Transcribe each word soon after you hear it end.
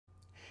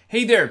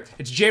Hey there,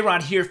 it's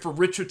J-Rod here for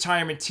Rich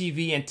Retirement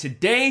TV, and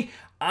today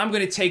I'm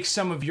going to take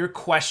some of your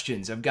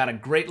questions. I've got a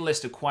great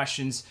list of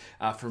questions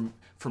from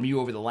you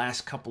over the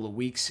last couple of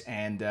weeks,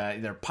 and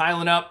they're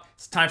piling up.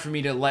 It's time for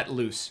me to let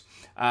loose.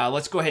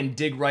 Let's go ahead and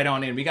dig right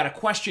on in. We got a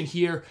question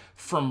here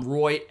from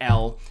Roy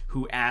L,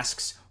 who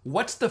asks,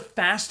 what's the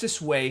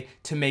fastest way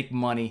to make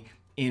money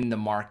in the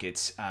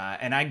markets?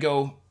 And I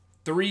go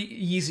 3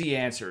 easy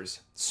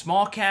answers: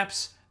 small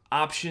caps,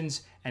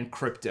 options, and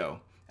crypto.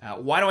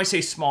 Why do I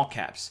say small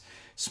caps?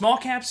 Small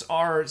caps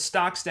are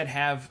stocks that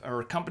have,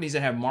 or companies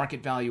that have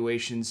market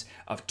valuations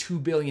of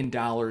 $2 billion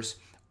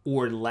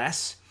or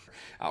less.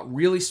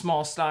 Really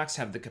small stocks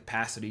have the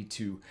capacity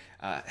to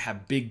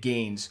have big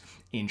gains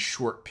in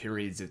short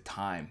periods of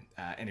time.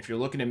 And if you're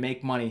looking to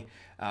make money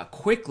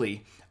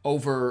quickly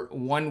over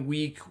 1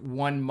 week,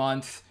 1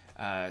 month,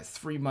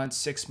 3 months,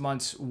 6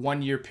 months,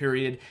 1 year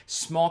period,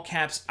 small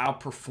caps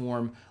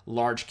outperform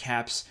large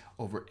caps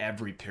over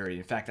every period.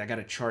 In fact, I got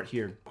a chart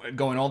here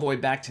going all the way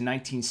back to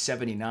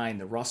 1979.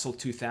 The Russell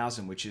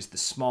 2000, which is the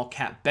small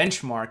cap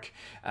benchmark,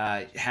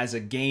 has a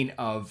gain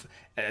of,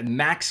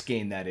 max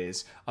gain that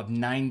is, of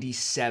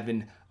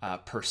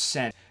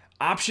 97%.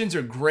 Options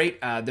are great.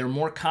 They're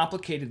more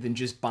complicated than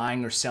just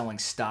buying or selling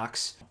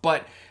stocks,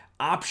 but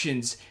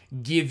options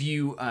give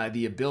you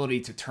the ability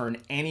to turn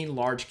any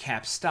large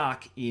cap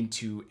stock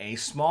into a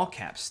small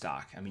cap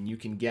stock. I mean, you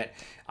can get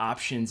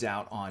options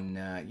out on,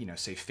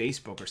 say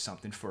Facebook or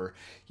something for,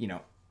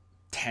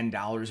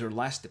 $10 or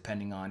less,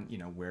 depending on,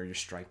 where your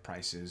strike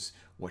price is,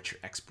 what your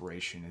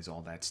expiration is,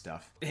 all that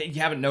stuff.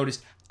 You haven't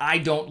noticed, I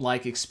don't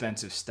like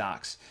expensive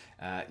stocks.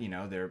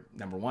 They're,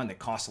 number one, they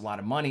cost a lot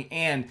of money,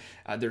 and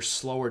they're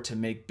slower to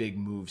make big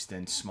moves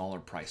than smaller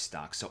price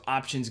stocks. So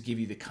options give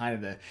you the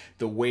kind of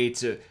the way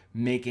to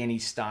make any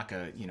stock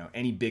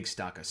any big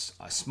stock a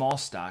small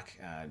stock.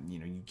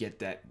 You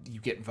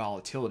get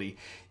volatility.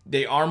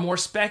 They are more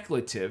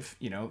speculative.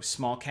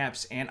 Small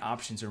caps and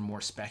options are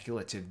more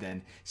speculative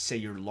than, say,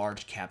 your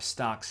large cap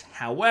stocks.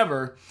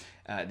 However,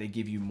 they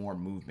give you more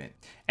movement.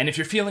 And if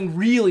you're feeling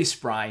really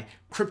spry,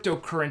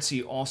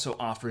 cryptocurrency also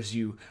offers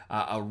you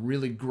a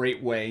really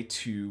great way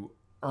to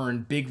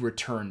earn big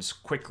returns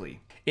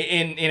quickly.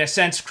 In a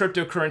sense,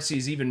 cryptocurrency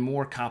is even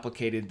more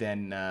complicated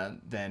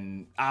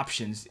than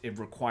options. It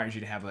requires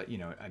you to have a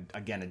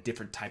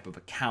different type of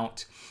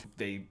account.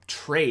 They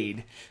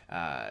trade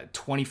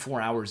 24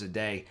 hours a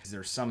day.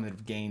 There's some that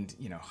have gained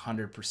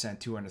 100%,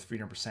 200,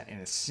 300% in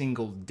a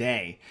single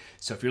day.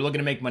 So if you're looking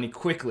to make money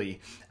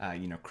quickly,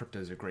 crypto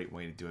is a great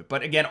way to do it.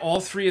 But again, all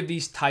 3 of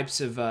these types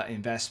of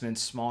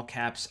investments, small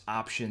caps,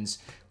 options,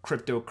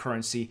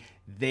 cryptocurrency,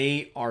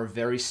 they are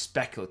very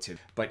speculative.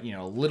 But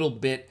a little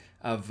bit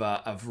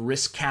of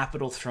risk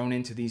capital thrown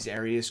into these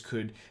areas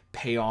could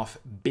pay off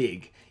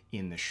big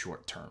in the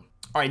short term.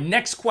 All right,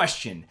 next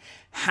question.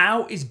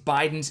 How is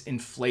Biden's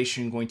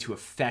inflation going to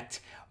affect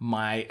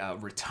my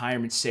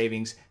retirement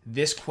savings?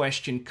 This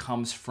question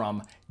comes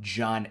from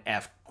John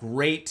F.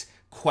 Great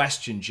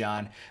question,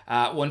 John.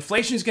 Well,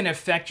 inflation is going to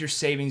affect your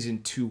savings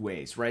in 2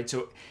 ways, right?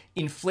 So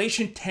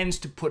inflation tends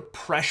to put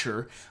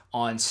pressure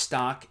on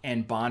stock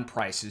and bond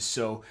prices.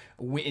 So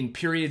in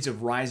periods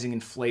of rising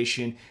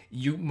inflation,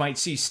 you might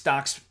see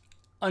stocks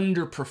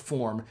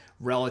underperform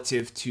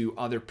relative to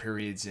other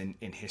periods in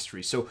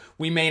history. So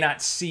we may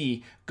not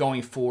see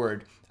going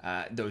forward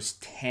those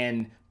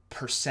 10%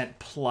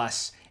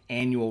 plus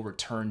annual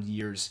return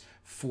years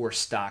for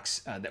stocks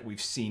that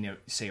we've seen,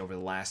 say, over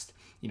the last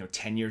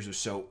 10 years or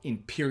so in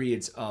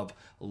periods of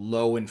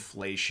low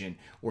inflation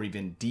or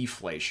even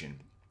deflation.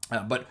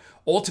 But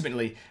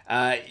ultimately,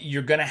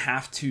 you're going to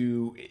have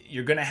to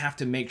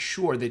make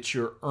sure that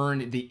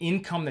the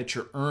income that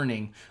you're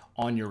earning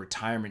on your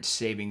retirement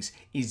savings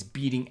is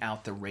beating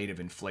out the rate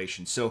of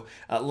inflation. So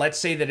let's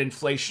say that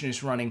inflation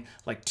is running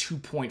like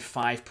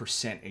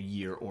 2.5% a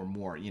year or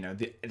more.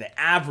 The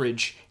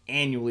average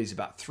annually is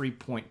about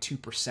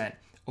 3.2%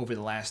 over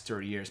the last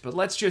 30 years. But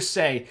let's just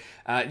say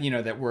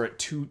that we're at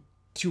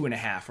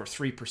 2.5% or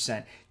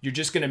 3%. You're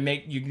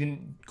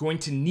going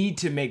to need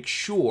to make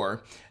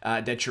sure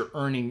that you're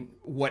earning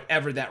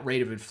whatever that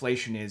rate of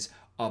inflation is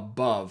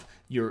above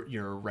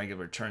your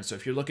regular return. So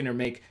if you're looking to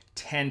make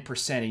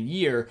 10% a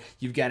year,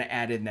 you've got to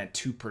add in that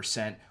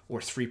 2% or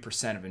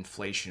 3% of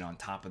inflation on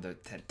top of the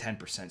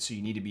 10%. So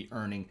you need to be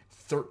earning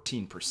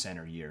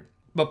 13% a year.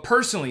 But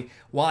personally,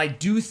 while I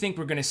do think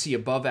we're going to see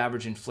above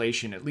average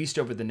inflation, at least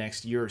over the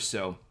next year or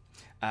so,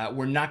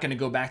 we're not going to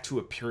go back to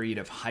a period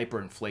of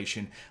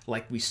hyperinflation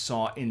like we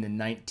saw in the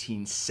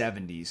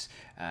 1970s.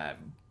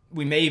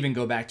 We may even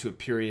go back to a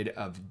period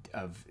of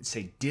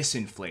say,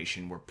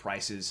 disinflation, where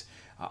prices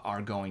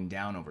are going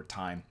down over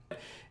time.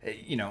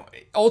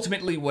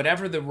 Ultimately,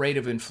 whatever the rate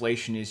of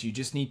inflation is, you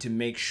just need to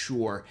make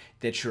sure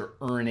that you're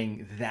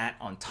earning that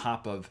on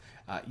top of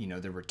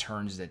the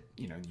returns that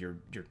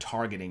you're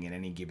targeting in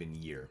any given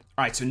year.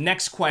 All right, so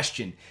next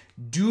question.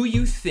 Do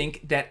you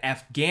think that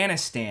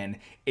Afghanistan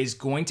is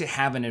going to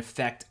have an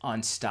effect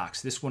on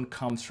stocks? This one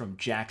comes from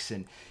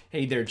Jackson.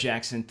 Hey there,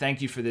 Jackson.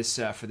 Thank you for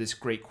this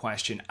great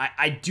question.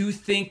 I do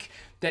think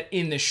that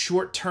in the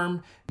short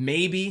term,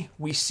 maybe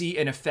we see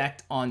an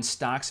effect on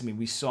stocks. I mean,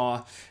 we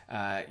saw,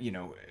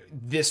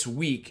 this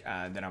week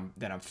that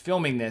I'm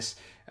filming this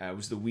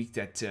was the week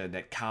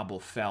that Kabul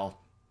fell.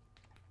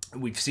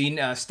 We've seen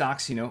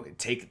stocks,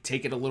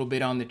 take it a little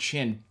bit on the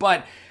chin,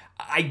 but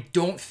I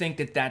don't think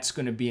that that's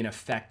going to be an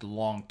effect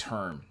long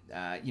term.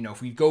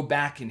 If we go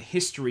back in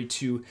history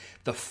to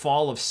the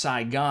fall of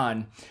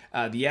Saigon,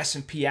 the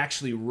S&P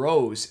actually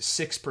rose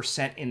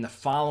 6% in the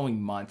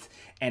following month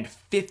and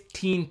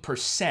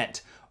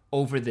 15%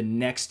 over the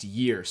next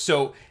year.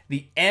 So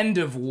the end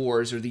of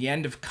wars or the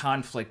end of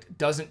conflict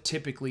doesn't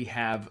typically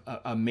have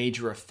a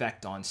major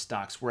effect on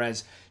stocks,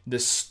 whereas the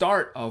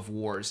start of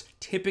wars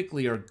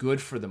typically are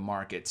good for the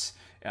markets.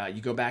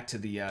 You go back to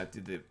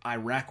the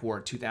Iraq War,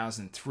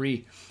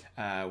 2003.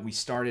 We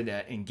started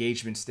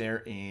engagements there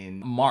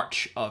in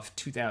March of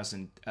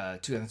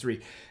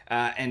 2003.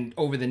 And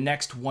over the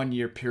next 1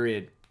 year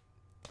period,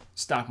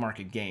 stock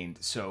market gained.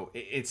 So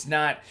it's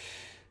not...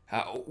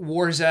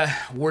 war's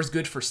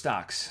good for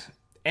stocks.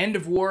 End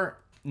of war,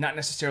 not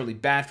necessarily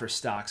bad for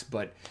stocks,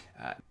 but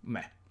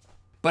meh.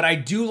 But I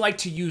do like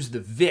to use the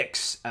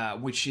VIX,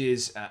 which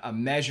is a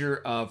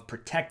measure of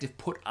protective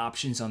put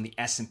options on the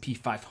S&P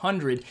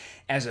 500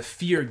 as a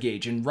fear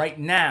gauge. And right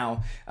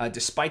now,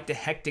 despite the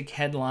hectic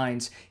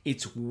headlines,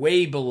 it's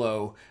way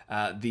below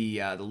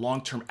the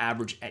long-term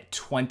average at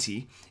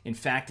 20. In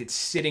fact, it's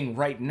sitting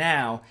right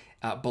now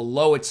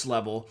below its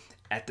level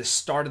at the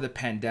start of the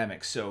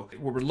pandemic. So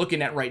what we're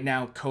looking at right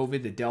now,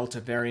 COVID, the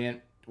Delta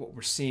variant, what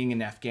we're seeing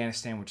in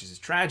Afghanistan, which is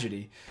a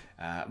tragedy,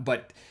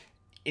 but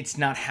it's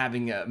not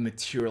having a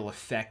material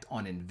effect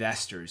on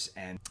investors.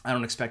 And I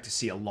don't expect to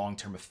see a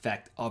long-term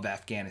effect of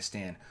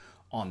Afghanistan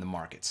on the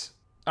markets.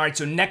 All right,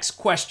 so next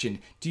question.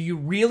 Do you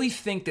really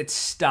think that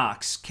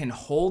stocks can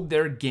hold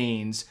their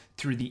gains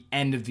through the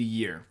end of the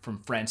year? From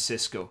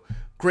Francisco.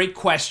 Great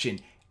question.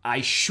 I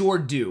sure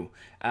do.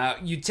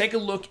 You take a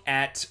look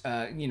at,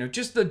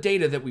 just the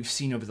data that we've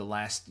seen over the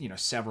last,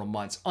 several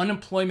months.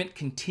 Unemployment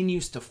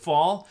continues to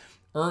fall.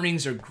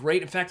 Earnings are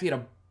great. In fact, we had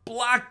a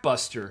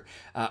blockbuster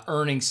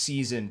earnings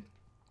season.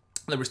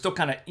 They were still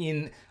kind of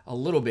in a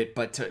little bit,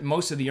 but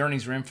most of the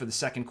earnings were in for the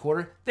second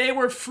quarter. They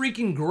were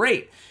freaking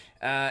great.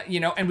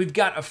 And we've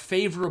got a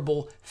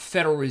favorable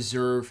Federal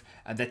Reserve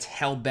that's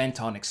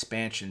hell-bent on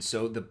expansion.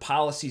 So the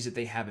policies that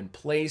they have in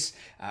place,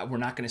 we're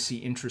not going to see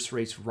interest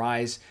rates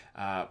rise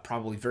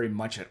probably very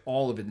much at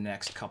all over the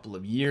next couple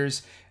of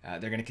years.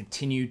 They're going to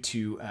continue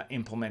to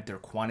implement their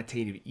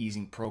quantitative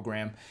easing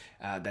program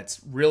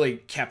that's really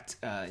kept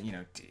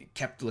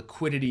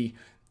liquidity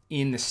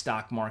in the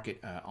stock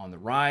market on the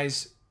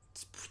rise.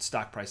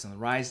 Stock price on the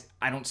rise.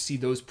 I don't see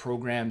those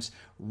programs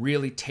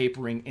really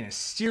tapering in a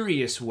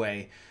serious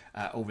way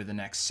over the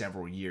next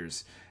several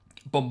years.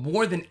 But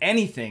more than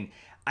anything,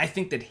 I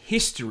think that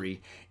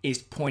history is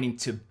pointing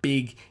to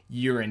big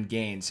year-end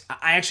gains.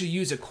 I actually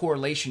use a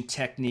correlation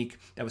technique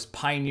that was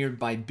pioneered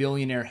by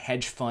billionaire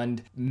hedge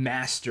fund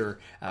master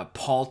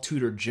Paul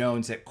Tudor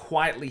Jones that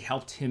quietly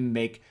helped him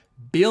make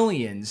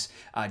billions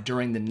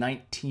during the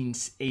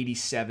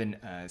 1987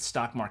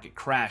 stock market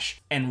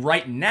crash. And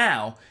right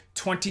now,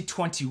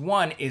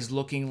 2021 is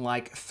looking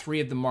like three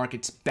of the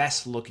market's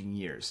best looking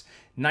years.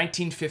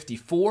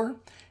 1954,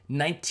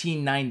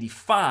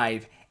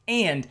 1995,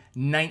 and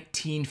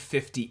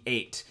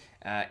 1958.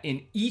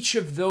 In each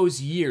of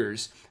those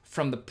years,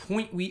 from the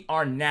point we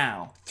are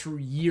now through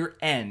year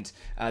end,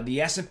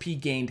 the S&P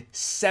gained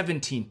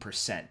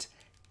 17%,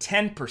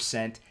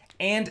 10%,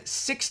 and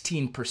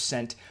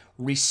 16%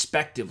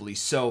 respectively.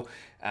 So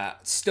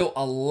still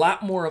a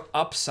lot more of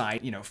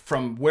upside,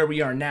 from where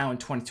we are now in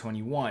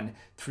 2021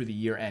 through the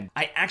year end.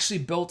 I actually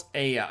built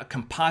a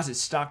composite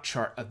stock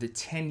chart of the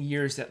 10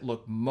 years that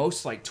look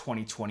most like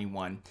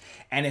 2021.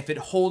 And if it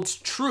holds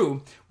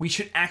true, we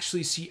should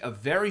actually see a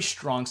very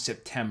strong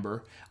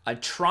September, a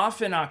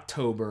trough in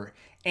October,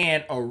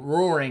 and a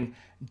roaring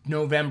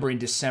November and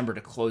December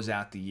to close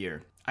out the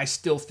year. I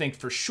still think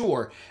for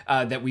sure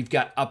that we've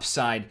got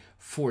upside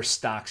for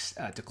stocks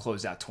to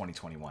close out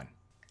 2021.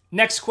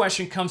 Next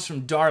question comes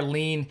from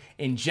Darlene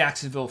in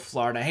Jacksonville,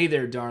 Florida. Hey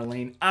there,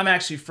 Darlene. I'm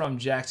actually from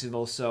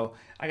Jacksonville, so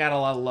I got a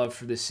lot of love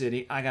for the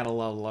city. I got a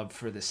lot of love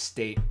for the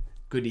state.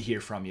 Good to hear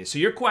from you. So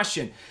your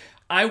question,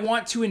 I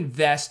want to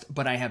invest,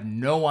 but I have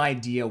no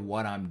idea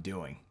what I'm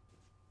doing.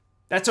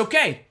 That's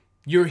okay.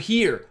 You're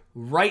here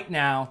right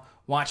now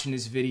watching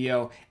this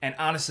video, and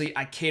honestly,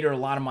 I cater a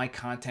lot of my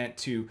content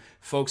to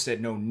folks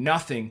that know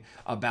nothing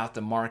about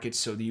the market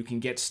so that you can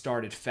get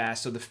started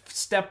fast. So the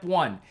step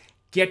one,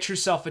 get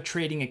yourself a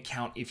trading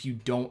account if you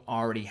don't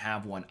already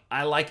have one.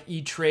 I like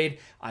E-Trade.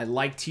 I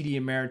like TD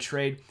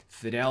Ameritrade.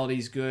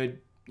 Fidelity's good.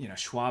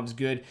 Schwab's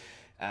good.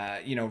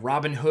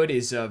 Robinhood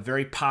is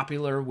very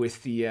popular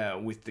with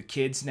the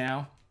kids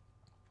now.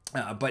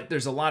 But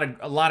there's a lot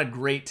of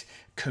great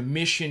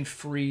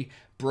commission-free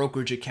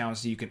brokerage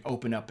accounts that you can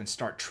open up and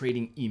start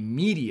trading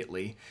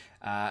immediately.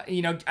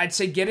 I'd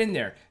say get in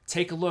there,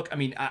 take a look. I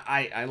mean,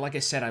 I like I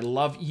said, I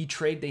love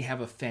E-Trade. They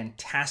have a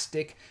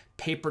fantastic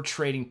paper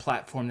trading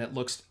platform that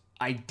looks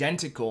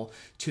identical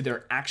to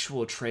their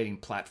actual trading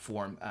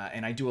platform,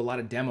 and I do a lot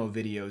of demo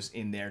videos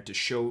in there to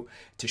show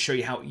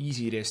you how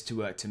easy it is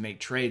to make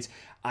trades.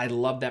 I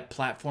love that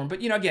platform,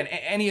 but again,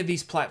 any of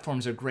these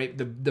platforms are great.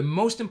 The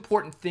most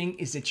important thing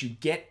is that you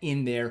get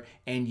in there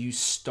and you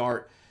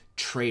start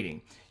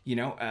trading.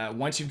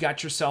 Once you've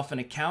got yourself an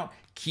account,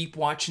 keep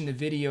watching the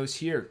videos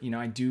here.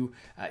 I do,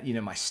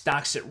 my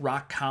Stocks at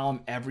Rock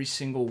column every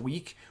single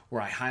week,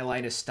 where I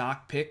highlight a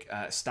stock pick,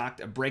 a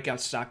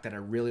breakout stock that I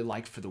really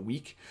like for the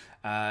week.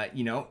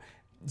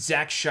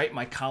 Zach Scheit,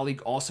 my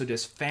colleague, also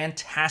does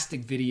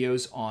fantastic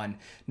videos on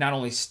not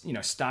only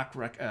stock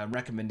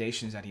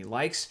recommendations that he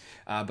likes,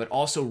 but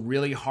also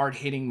really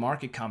hard-hitting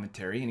market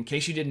commentary. And in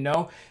case you didn't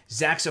know,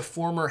 Zach's a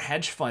former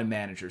hedge fund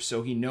manager,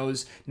 so he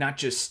knows not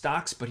just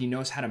stocks, but he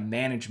knows how to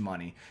manage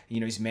money.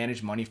 He's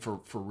managed money for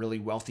really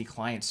wealthy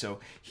clients, so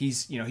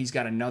he's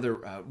got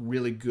another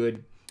really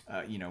good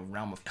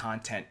realm of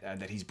content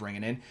that he's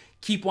bringing in.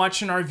 Keep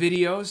watching our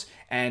videos,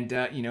 and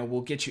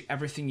we'll get you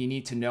everything you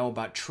need to know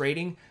about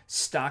trading,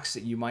 stocks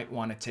that you might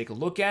want to take a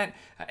look at,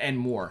 and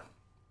more.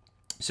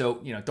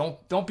 So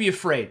don't be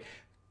afraid.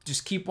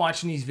 Just keep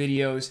watching these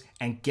videos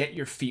and get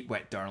your feet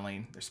wet,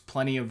 darling. There's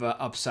plenty of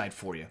upside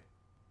for you.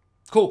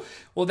 Cool.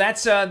 Well,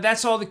 that's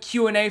all the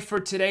Q&A for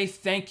today.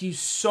 Thank you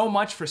so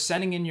much for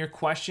sending in your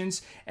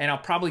questions, and I'll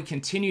probably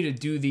continue to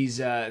do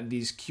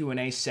these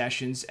Q&A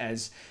sessions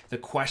as the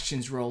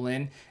questions roll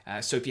in.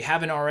 So if you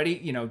haven't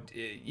already,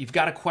 you've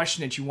got a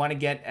question that you want to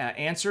get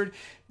answered,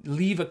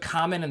 leave a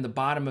comment at the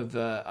bottom of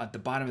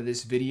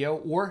this video,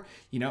 or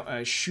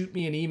shoot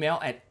me an email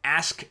at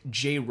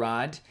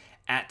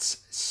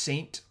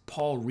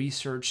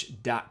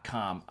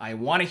askjrod@stpaulresearch.com. I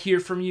want to hear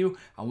from you.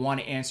 I want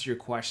to answer your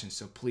questions,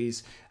 so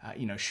please,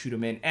 shoot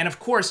them in. And of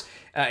course,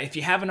 if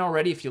you haven't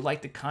already, if you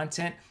like the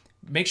content,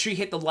 make sure you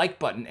hit the like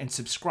button and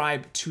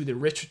subscribe to the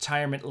Rich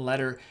Retirement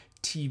Letter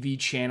TV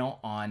channel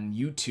on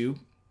YouTube.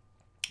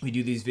 We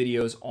do these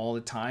videos all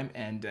the time,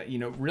 and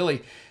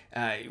really,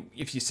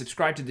 if you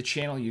subscribe to the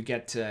channel, you'll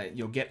get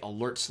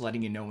alerts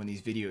letting you know when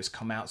these videos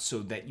come out, so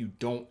that you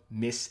don't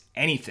miss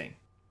anything.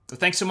 So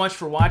thanks so much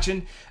for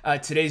watching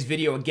today's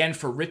video. Again,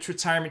 for Rich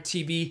Retirement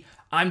TV,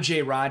 I'm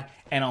J-Rod,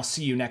 and I'll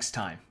see you next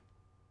time.